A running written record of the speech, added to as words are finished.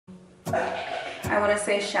I want to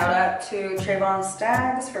say shout out to Trayvon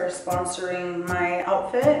Staggs for sponsoring my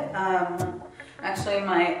outfit. Actually,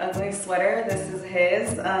 my ugly sweater, this is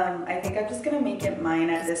his. I think I'm just gonna make it mine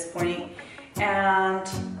at this point. And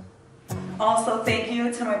also thank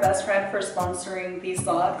you to my best friend for sponsoring these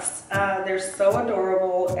socks. They're so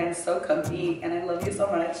adorable and so comfy, and I love you so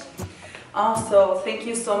much. Also, thank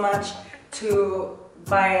you so much to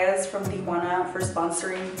Baez from Tijuana for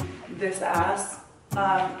sponsoring this ass.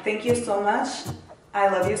 Thank you so much. I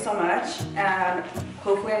love you so much, and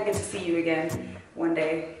hopefully I get to see you again one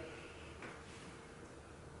day.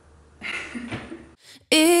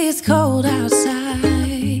 It's cold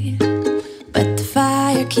outside, but the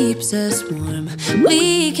fire keeps us warm.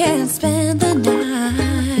 We can spend the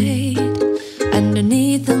night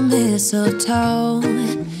underneath the mistletoe,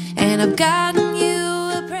 and I've gotten you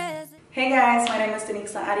a present. Hey guys, my name is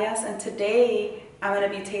Denixa Arias, and today I'm going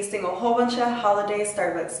to be tasting a whole bunch of holiday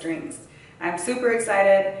Starbucks drinks. I'm super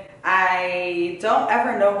excited. I don't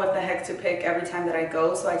ever know what the heck to pick every time that I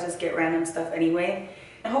go, so I just get random stuff anyway.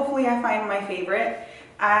 And hopefully I find my favorite.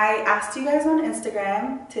 I asked you guys on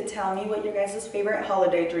Instagram to tell me what your guys' favorite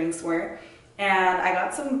holiday drinks were, and I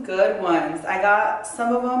got some good ones. I got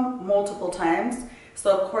some of them multiple times,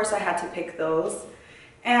 so of course I had to pick those.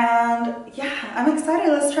 And yeah, I'm excited.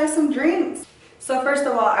 Let's try some drinks. So first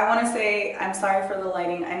of all, I want to say I'm sorry for the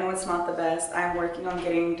lighting. I know it's not the best. I'm working on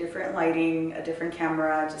getting different lighting, a different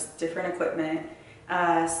camera, just different equipment.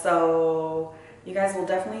 So you guys will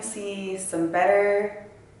definitely see some better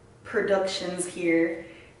productions here.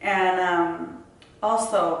 And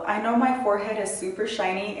also, I know my forehead is super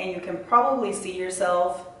shiny, and you can probably see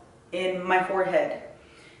yourself in my forehead.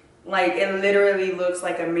 Like, it literally looks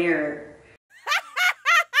like a mirror.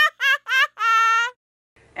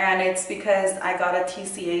 And it's because I got a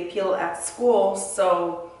TCA peel at school,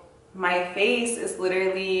 so my face is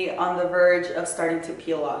literally on the verge of starting to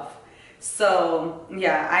peel off. So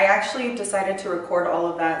yeah, I actually decided to record all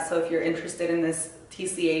of that, so if you're interested in this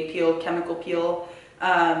TCA peel, chemical peel,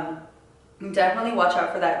 definitely watch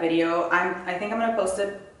out for that video. I think I'm gonna post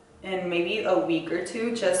it in maybe a week or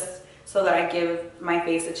two, just so that I give my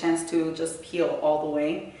face a chance to just peel all the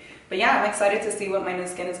way. But yeah, I'm excited to see what my new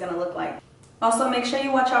skin is gonna look like. Also, make sure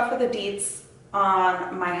you watch out for the deets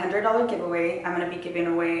on my $100 giveaway. I'm gonna be giving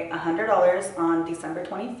away $100 on December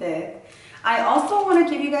 25th. I also want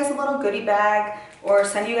to give you guys a little goodie bag, or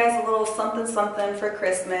send you guys a little something something for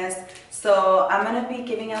Christmas. So I'm gonna be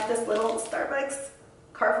giving out this little Starbucks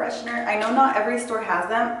car freshener. I know not every store has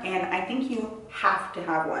them, and I think you have to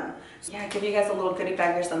have one. So yeah, give you guys a little goodie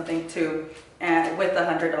bag or something too, and with the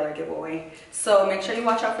 $100 giveaway. So make sure you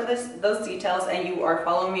watch out for those details, and you are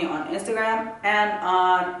following me on Instagram and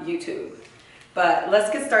on YouTube. But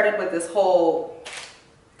let's get started with this whole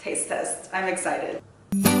taste test. I'm excited.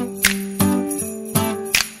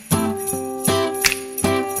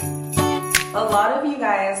 A lot of you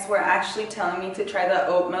guys were actually telling me to try the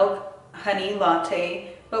oat milk honey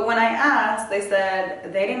latte, but when I asked, they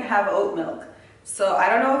said they didn't have oat milk. So I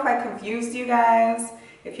don't know if I confused you guys,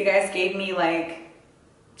 if you guys gave me like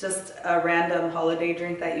just a random holiday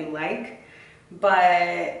drink that you like, but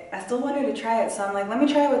I still wanted to try it, so I'm like, let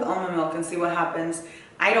me try it with almond milk and see what happens.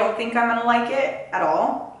 I don't think I'm gonna like it at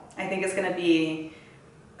all. I think it's gonna be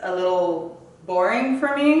a little boring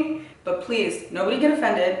for me, but please, nobody get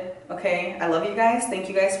offended, okay? I love you guys. Thank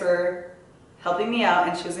you guys for helping me out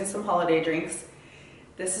and choosing some holiday drinks.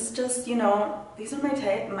 This is just, you know, these are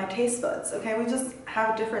my taste buds, okay? We just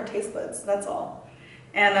have different taste buds, that's all.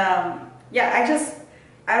 And yeah,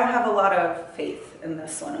 I don't have a lot of faith in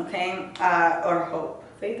this one, okay? Or hope.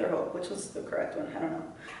 Faith or hope, which was the correct one? I don't know.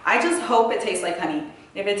 I just hope it tastes like honey.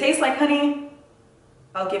 If it tastes like honey,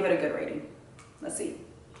 I'll give it a good rating. Let's see.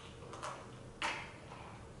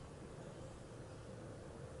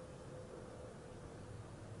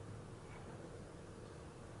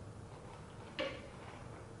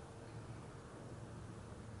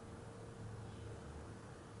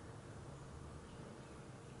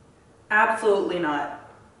 Absolutely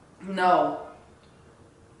not. No.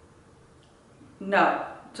 No.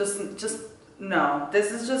 Just no.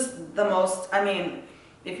 This is just the most, I mean,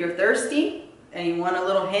 if you're thirsty and you want a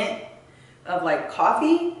little hint of like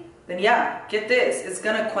coffee, then yeah, get this. It's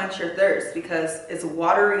gonna quench your thirst because it's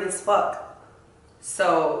watery as fuck.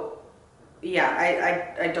 So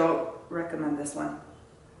yeah, I don't recommend this one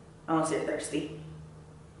unless you're thirsty.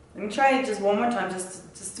 Let me try it just one more time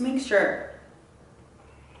just to make sure.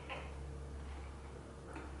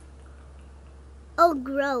 Oh,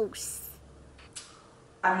 gross.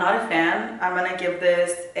 I'm not a fan. I'm gonna give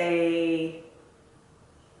this a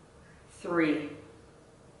 3.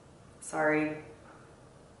 Sorry.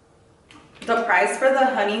 The price for the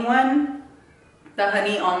honey one, the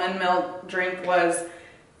honey almond milk drink, was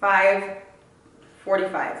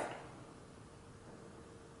 $5.45.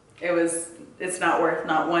 It's not worth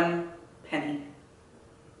not 1 penny.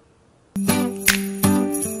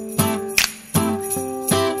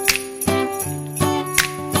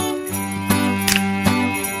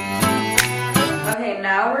 Okay,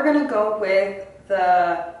 now we're gonna go with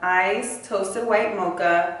the iced toasted white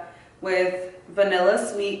mocha with vanilla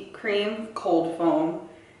sweet cream cold foam,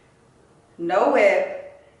 no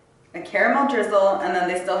whip, a caramel drizzle, and then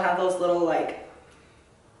they still have those little like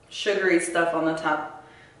sugary stuff on the top.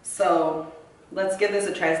 So let's give this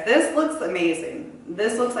a try. This looks amazing.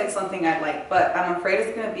 This looks like something I'd like, but I'm afraid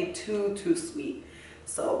it's gonna be too sweet.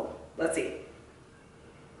 So let's see.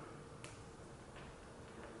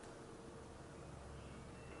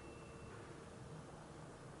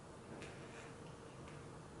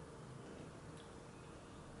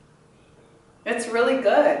 It's really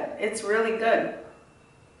good. It's really good.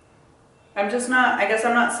 I guess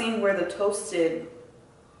I'm not seeing where the toasted,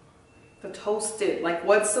 like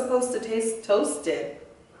what's supposed to taste toasted?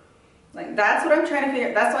 Like that's what I'm trying to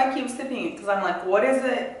figure. That's why I keep sipping it, because I'm like, what is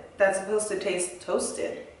it that's supposed to taste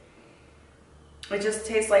toasted? It just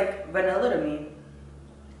tastes like vanilla to me.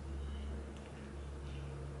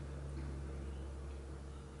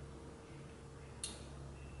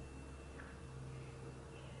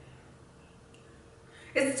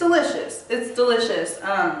 It's delicious. It's delicious.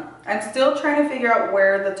 I'm still trying to figure out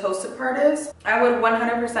where the toasted part is. I would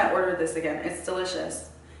 100% order this again. It's delicious.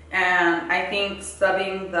 And I think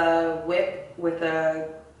subbing the whip with a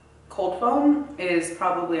cold foam is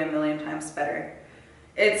probably a million times better.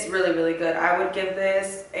 It's really, really good. I would give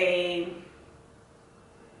this a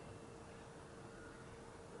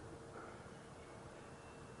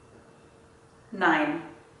 9.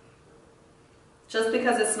 Just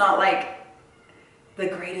because it's not like the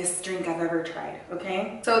greatest drink I've ever tried,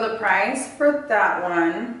 okay? So the price for that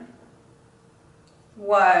one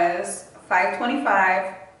was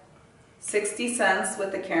 $5.25, 60 cents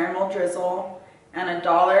with the caramel drizzle, and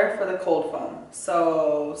 $1 for the cold foam.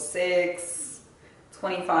 So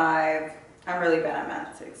 $6.25. I'm really bad at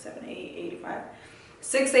math. 6, 7, 8, 85.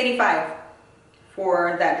 $6.85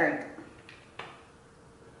 for that drink.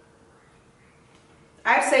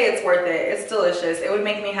 I'd say it's worth it. It's delicious. It would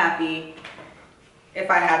make me happy. If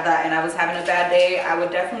I had that and I was having a bad day, I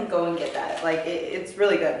would definitely go and get that. Like, it's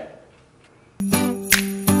really good.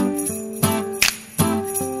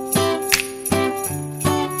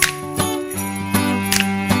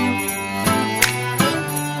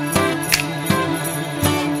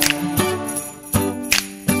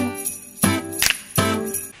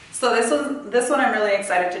 So this one I'm really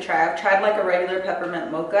excited to try. I've tried like a regular peppermint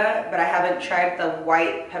mocha, but I haven't tried the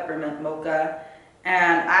white peppermint mocha.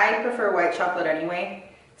 And I prefer white chocolate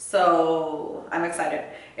anyway, so I'm excited.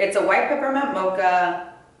 It's a white peppermint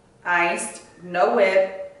mocha, iced, no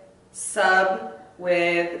whip, sub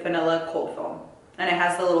with vanilla cold foam. And it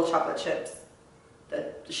has the little chocolate chips,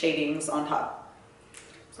 the shadings on top.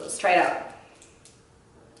 So let's try it out.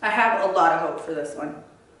 I have a lot of hope for this one.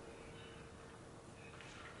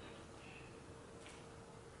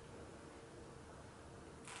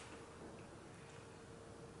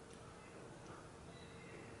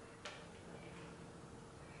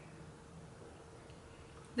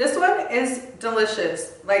 This one is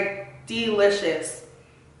delicious, like delicious.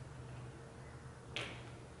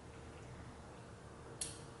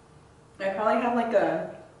 I probably have like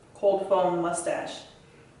a cold foam mustache.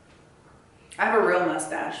 I have a real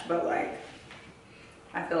mustache, but like,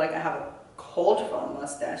 I feel like I have a cold foam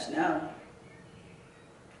mustache now.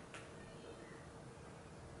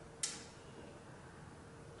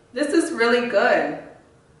 This is really good.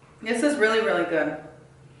 This is really, really good.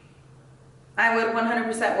 I would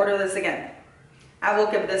 100% order this again. I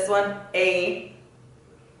will give this one a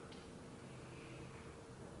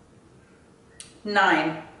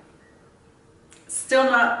 9. Still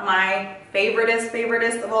not my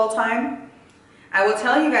favoriteest of all time. I will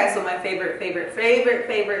tell you guys what my favorite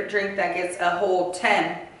drink that gets a whole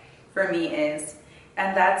 10 for me is.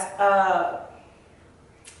 And that's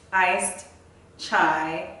iced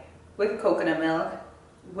chai with coconut milk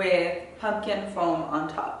with pumpkin foam on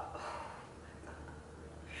top.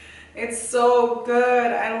 It's so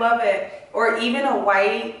good. I love it. Or even a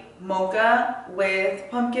white mocha with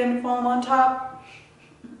pumpkin foam on top.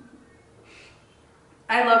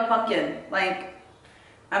 I love pumpkin. Like,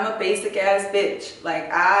 I'm a basic ass bitch. Like,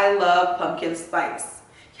 I love pumpkin spice.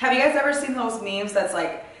 Have you guys ever seen those memes that's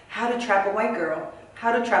like, how to trap a white girl,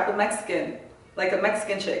 how to trap a Mexican, like a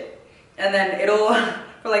Mexican chick? And then it'll,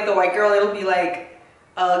 for like the white girl, it'll be like,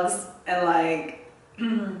 Uggs and like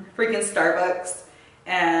freaking Starbucks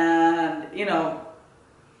and, you know,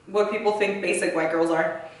 what people think basic white girls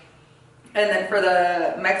are. And then for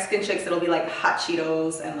the Mexican chicks, it'll be like hot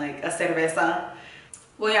Cheetos and like a cerveza.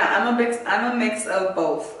 Well, yeah, I'm a mix of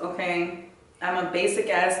both, okay? I'm a basic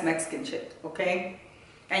ass Mexican chick, okay?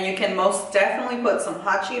 And you can most definitely put some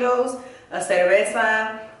hot Cheetos, a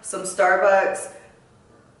cerveza, some Starbucks,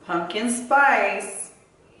 pumpkin spice,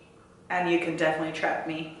 and you can definitely trap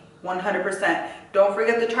me 100%. Don't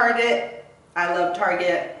forget the Target. I love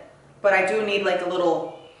Target, but I do need like a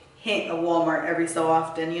little hint of Walmart every so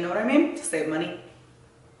often, you know what I mean? To save money.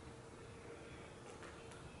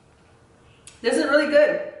 This is really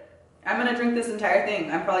good. I'm gonna drink this entire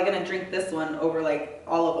thing. I'm probably gonna drink this one over like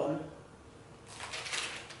all of them.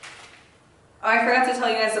 Oh, I forgot to tell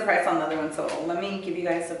you guys the price on the other one, so let me give you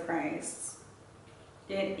guys the price.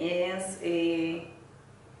 It is a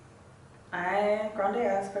grande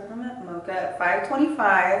ass peppermint mocha,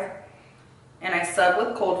 $5.25, and I sub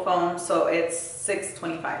with cold foam, so it's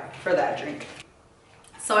 $6.25 for that drink.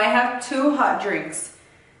 So I have 2 hot drinks.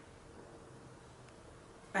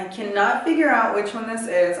 I cannot figure out which one this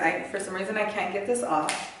is. For some reason I can't get this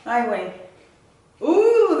off. Wait.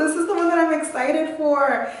 Ooh, this is the one that I'm excited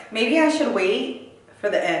for. Maybe I should wait for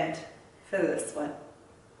the end for this one.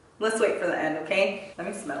 Let's wait for the end, okay? Let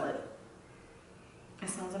me smell it. It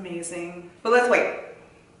smells amazing. But let's wait.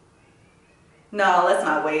 No, let's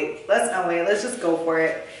not wait. Let's not wait. Let's just go for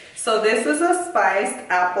it. So this is a spiced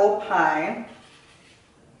apple pie.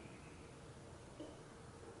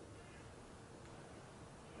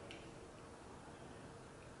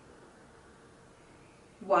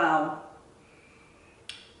 Wow.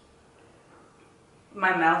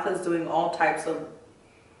 My mouth is doing all types of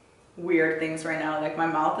weird things right now. Like my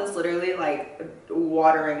mouth is literally like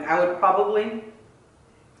watering. I would probably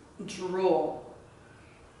drool.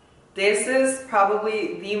 This is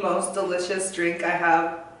probably the most delicious drink I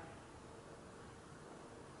have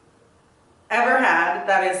ever had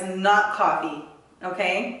that is not coffee,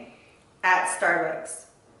 okay? At Starbucks.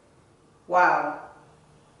 Wow.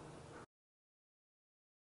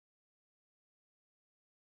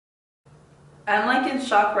 I'm like in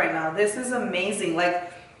shock right now. This is amazing.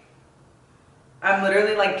 Like, I'm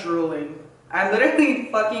literally like drooling. I'm literally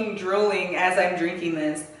fucking drooling as I'm drinking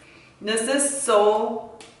this. This is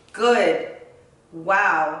so good.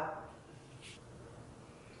 Wow.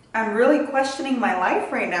 I'm really questioning my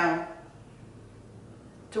life right now.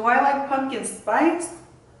 Do I like pumpkin spice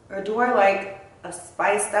or do I like a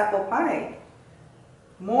spiced apple pie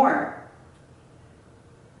more?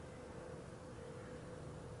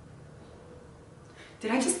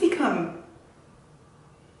 Did I just become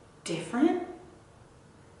different?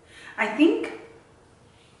 I think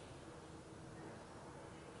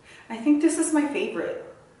this is my favorite.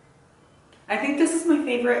 I think this is my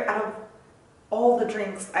favorite out of all the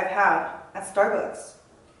drinks I've had at Starbucks.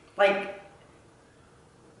 Like,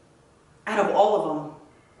 out of all of them,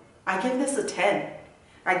 I give this a 10.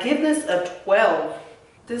 I give this a 12.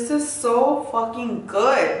 This is so fucking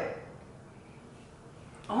good.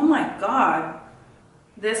 Oh my God.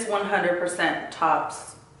 This 100%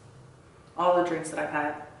 tops all the drinks that I've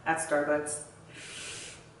had at Starbucks.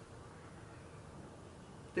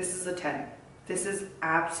 This is a 10. This is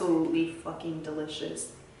absolutely fucking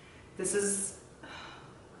delicious. This is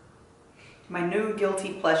my new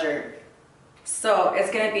guilty pleasure. So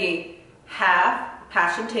it's gonna be half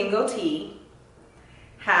passion tango tea,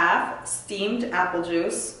 half steamed apple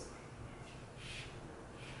juice.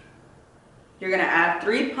 You're gonna add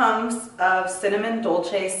 3 pumps of cinnamon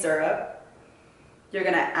dolce syrup. You're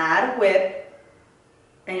gonna add whip,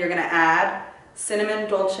 and you're gonna add cinnamon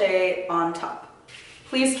dolce on top.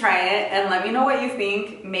 Please try it and let me know what you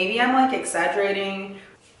think. Maybe I'm like exaggerating.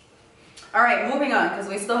 All right, moving on, because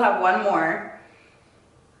we still have one more.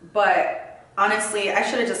 But honestly, I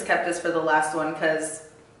should have just kept this for the last one because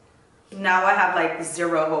now I have like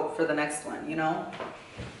 0 hope for the next one, you know?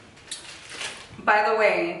 By the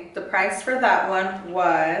way, the price for that one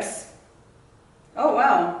was, oh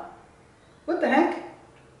wow, what the heck?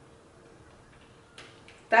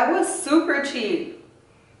 That was super cheap.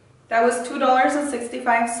 That was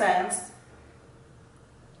 $2.65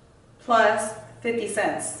 plus 50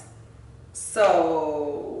 cents.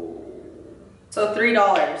 So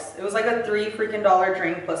 $3. It was like a $3 freaking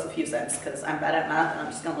drink plus a few cents because I'm bad at math and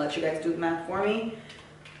I'm just gonna let you guys do the math for me.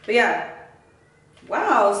 But yeah.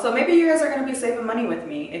 Wow, so maybe you guys are going to be saving money with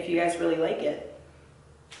me if you guys really like it.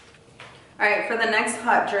 All right, for the next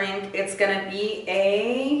hot drink, it's going to be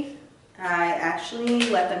I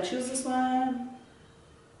actually let them choose this one.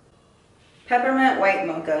 Peppermint white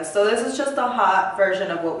mocha. So this is just a hot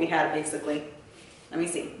version of what we had basically. Let me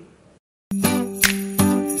see.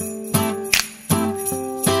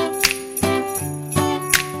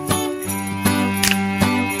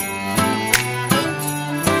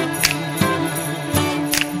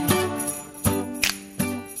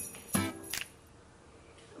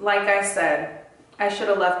 Like I said, I should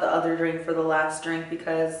have left the other drink for the last drink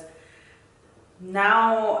because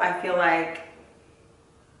now I feel like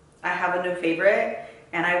I have a new favorite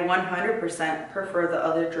and I 100% prefer the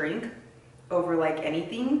other drink over like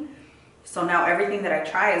anything. So now everything that I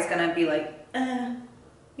try is gonna be like,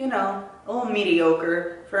 you know, a little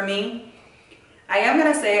mediocre for me. I am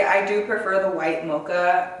gonna say I do prefer the white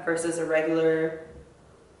mocha versus a regular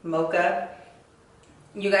mocha.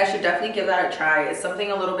 You guys should definitely give that a try. It's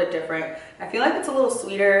something a little bit different. I feel like it's a little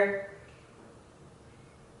sweeter.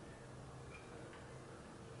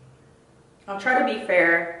 I'll try to be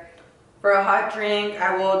fair. For a hot drink,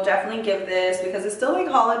 I will definitely give this, because it's still like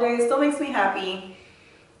holiday, it still makes me happy.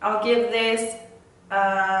 I'll give this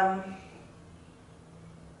a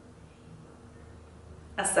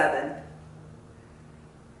 7.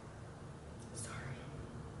 Sorry.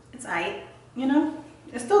 It's aight, you know?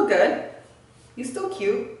 It's still good. He's still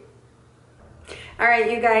cute. All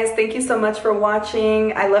right, you guys, thank you so much for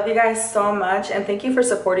watching. I love you guys so much, and thank you for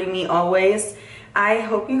supporting me always. I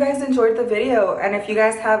hope you guys enjoyed the video, and if you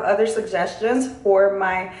guys have other suggestions for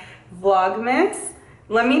my Vlogmas,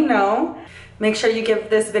 let me know. Make sure you give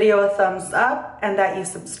this video a thumbs up and that you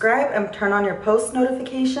subscribe and turn on your post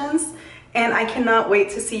notifications. And I cannot wait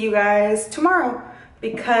to see you guys tomorrow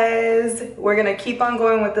because we're gonna keep on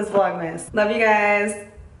going with this Vlogmas. Love you guys.